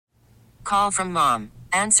Call from mom.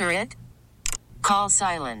 Answer it. Call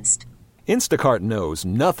silenced. Instacart knows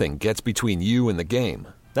nothing gets between you and the game.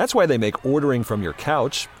 That's why they make ordering from your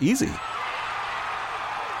couch easy.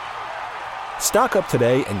 Stock up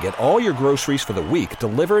today and get all your groceries for the week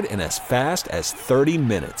delivered in as fast as 30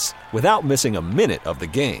 minutes without missing a minute of the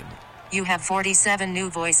game. You have 47 new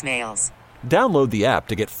voicemails. Download the app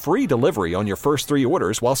to get free delivery on your first 3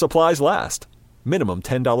 orders while supplies last. Minimum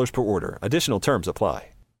 $10 per order. Additional terms apply.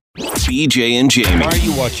 BJ and Jamie. Why are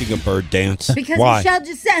you watching a bird dance? Because Why? Michelle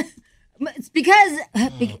just said. It's because.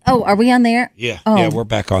 Are we on there? Yeah, Oh, yeah, we're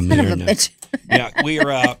back on the son of a internet. bitch. Yeah, we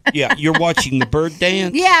are. Yeah, you're watching the bird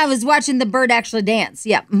dance. Yeah, I was watching the bird actually dance.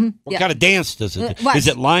 Yeah. Mm-hmm. What kind of dance does it do? What? Is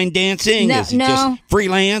it line dancing? No, Is it no. just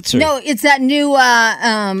freelance? Or? No, it's that new.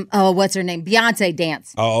 What's her name? Beyonce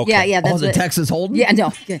dance. Oh, okay. Yeah, yeah. That's the what, Texas Hold'em? Yeah, no.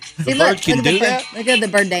 See, bird look, can look at do the bird. that? Look at the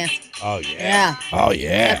bird dance. Oh yeah. Yeah. Oh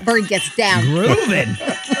yeah. That bird gets down. Grooving.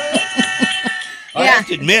 I have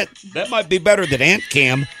to admit that might be better than Ant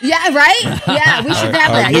Cam. Yeah, right? Yeah, we should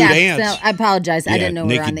have Our that. nude Yeah. ants. So I apologize. I didn't know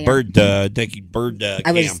we were on the air. Naked bird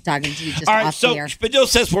I was cam. talking to you just All right, off so the air. Spadil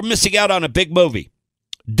says we're missing out on a big movie.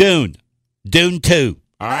 Dune 2.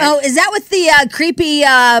 All right. Oh, is that with the creepy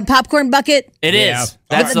popcorn bucket? It is.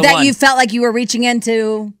 That's the that one. you felt like you were reaching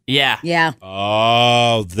into? Yeah. Yeah.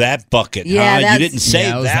 Oh, that bucket. Yeah, huh? You that's- didn't say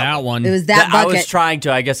Yeah, it was that one. It was that I bucket. was trying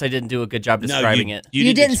to. I guess I didn't do a good job describing it.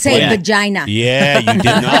 You didn't say explain it. vagina. Yeah, you did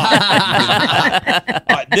not.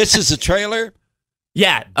 All right, this is a trailer.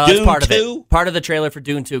 Yeah, Dune it's part 2? of it. Part of the trailer for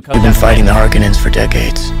Dune 2. We've been fighting the Harkonnens for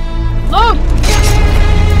decades.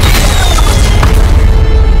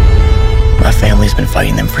 My family's been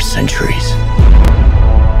fighting them for centuries.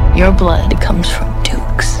 Your blood comes from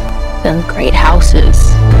dukes and great houses.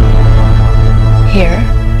 Here,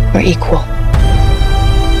 we're equal.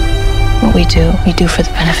 What we do for the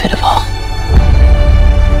benefit of all.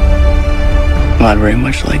 Well, I'd very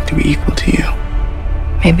much like to be equal to you.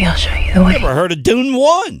 Maybe I'll show you the way. Never heard of Dune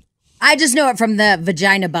 1. I just know it from the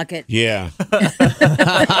vagina bucket. Yeah. That's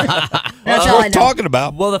That's all what I we're know. talking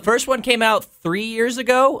about. Well, the first one came out 3 years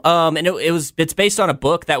ago, and it's based on a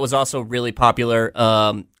book that was also really popular.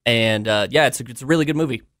 It's a really good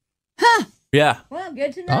movie. Huh. Yeah. Well,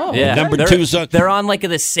 good to know. Oh. Yeah. Number They're- 2 is on. They're on like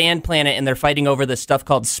this sand planet, and they're fighting over this stuff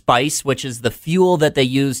called spice, which is the fuel that they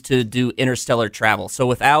use to do interstellar travel. So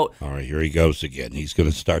without All right, here he goes again. He's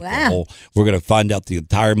going to start the Wow. whole. We're going to find out the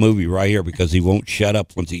entire movie right here because he won't shut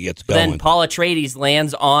up once he gets going. then Paul Atreides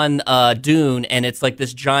lands on Dune, and it's like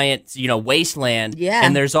this giant, wasteland. Yeah.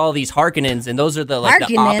 And there's all these Harkonnens, and those are the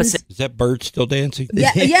Harkonnens? opposite. Is that bird still dancing?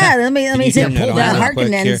 Yeah. Let me Can you see. turn that Pull on the real quick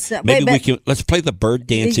here? Harkonnens. Maybe Wait, we can. Let's play the bird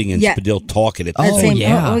dancing and Yeah. Spadil talking at the Oh, same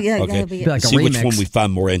yeah. Oh, yeah. Okay. That'll be Be like a See which remix. one we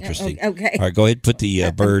find more interesting. Okay. All right, go ahead and put the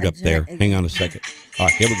bird up there. Hang on a second. All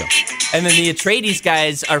right, here we go. And then the Atreides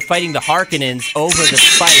guys are fighting the Harkonnens over the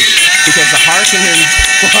spice because the Harkonnens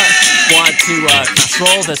want to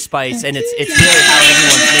control the spice, and it's really how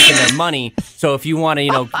everyone's making their money. So if you want to,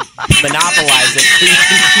 monopolize it so you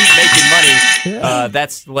can keep making money,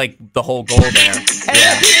 that's like the whole goal there.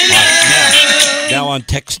 Yeah. All right, now on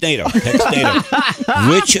Textnato.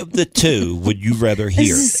 Which of the two would you rather hear?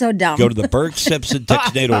 This is so dumb. Go to the Berg Simpson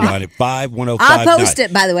Textnato line at 51059. I'll post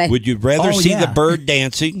it, by the way. Would you rather Oh, see yeah. the bird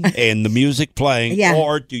dancing and the music playing, Yeah.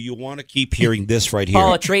 or do you want to keep hearing this right here?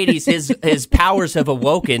 Paul Atreides, his powers have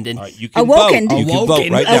awokened, and All right, you can Awoken. vote. You can vote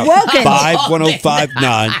Awoken. right now. Awoken.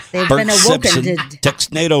 51059. They've Bert been awoken. Simpson,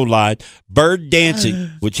 Textnato line. Bird dancing,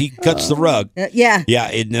 which he cuts the rug. Yeah. Yeah,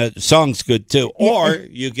 and the song's good too. Or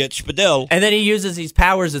you get Spadil. and then he uses these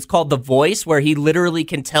powers. It's called the voice, where he literally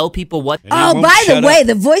can tell people what. And he Oh, won't by the shut way, up.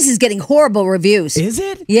 The Voice is getting horrible reviews. Is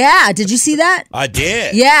it? Yeah. Did you see that? I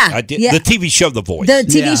did. Yeah, I did. yeah. The TV show The Voice. The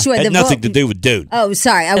TV Yeah. show. had the nothing to do with Dune. Oh,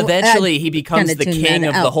 sorry. Eventually, he becomes kinda the tuned king that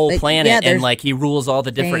of the out. whole But, planet, yeah, and there's like he rules all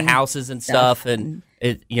the different thing, houses and stuff. stuff, and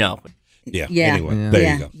it. Yeah. Yeah. Anyway, Yeah. there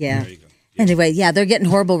yeah, you go. yeah. There you go. Anyway, yeah, they're getting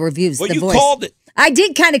horrible reviews. Well, the you Voice. called it. I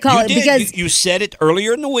did kind of call You it did. because You said it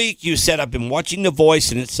earlier in the week. You said, I've been watching The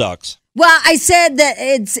Voice and it sucks. well, I said that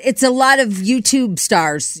it's a lot of YouTube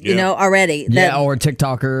stars, Yeah. already. That, Yeah, or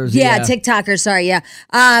TikTokers. Yeah, TikTokers. Sorry, yeah,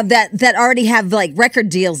 that already have like record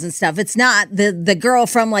deals and stuff. It's not the girl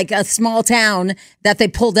from like a small town that they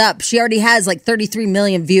pulled up. She already has like 33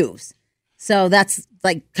 million views. So that's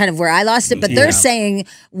like kind of where I lost it. But they're saying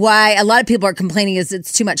why a lot of people are complaining is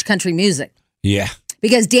it's too much country music. Yeah.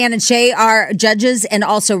 because Dan and Shay are judges and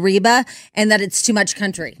also Reba, and that it's too much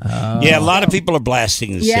country. Yeah, a lot of people are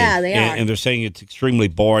blasting this Yeah, thing, they are. and they're saying it's extremely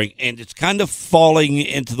boring, and it's kind of falling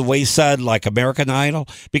into the wayside like American Idol,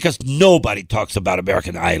 because nobody talks about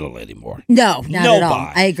American Idol anymore. No, not Nobody. at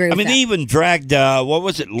all. I agree with I mean, that. they even dragged, what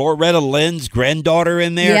was it, Loretta Lynn's granddaughter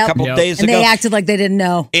in there Yep. a couple of days And ago. they acted like they didn't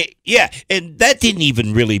know. Yeah, and that didn't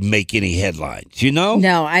even really make any headlines, you know?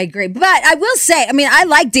 No, I agree. But I will say, I mean, I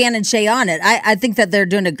like Dan and Shay on it. I think that they're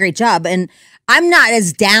doing a great job. And I'm not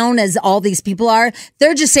as down as all these people are.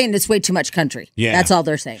 They're just saying it's way too much country. Yeah. That's all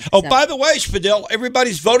they're saying. Oh, So. by the way, Spadil,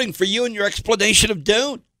 everybody's voting for you and your explanation of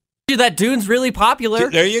Dune. Dude, that Dune's really popular.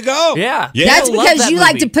 There you go. Yeah. That's I love because that you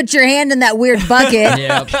like movie. to put your hand in that weird bucket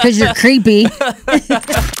Yep. because you're creepy.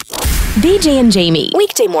 BJ and Jamie,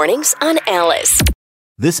 weekday mornings on Alice.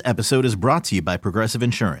 This episode is brought to you by Progressive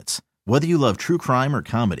Insurance. Whether you love true crime or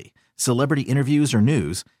comedy, celebrity interviews or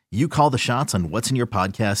news, you call the shots on what's in your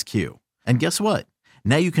podcast queue. And guess what?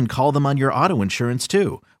 Now you can call them on your auto insurance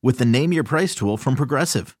too with the Name Your Price tool from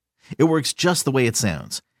Progressive. It works just the way it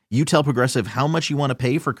sounds. You tell Progressive how much you want to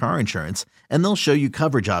pay for car insurance, and they'll show you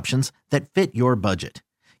coverage options that fit your budget.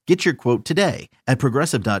 Get your quote today at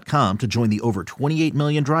Progressive.com to join the over 28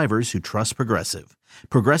 million drivers who trust Progressive.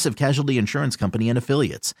 Progressive Casualty Insurance Company and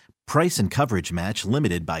Affiliates. Price and coverage match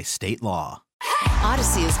limited by state law.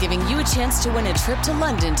 Odyssey is giving you a chance to win a trip to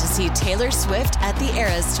London to see Taylor Swift at the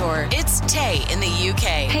Eras Tour. It's Tay in the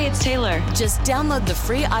UK. Hey, it's Taylor. Just download the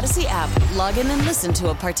free Odyssey app, log in and listen to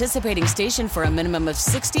a participating station for a minimum of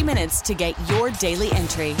 60 minutes to get your daily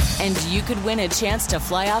entry. And you could win a chance to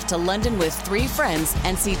fly off to London with 3 friends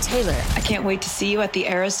and see Taylor. I can't wait to see you at the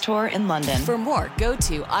Eras Tour in London. For more, go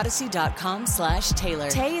to odyssey.com/Taylor.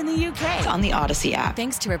 Tay in the UK. It's on the Odyssey app.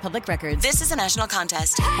 Thanks to Republic Records. This is a national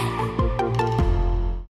contest.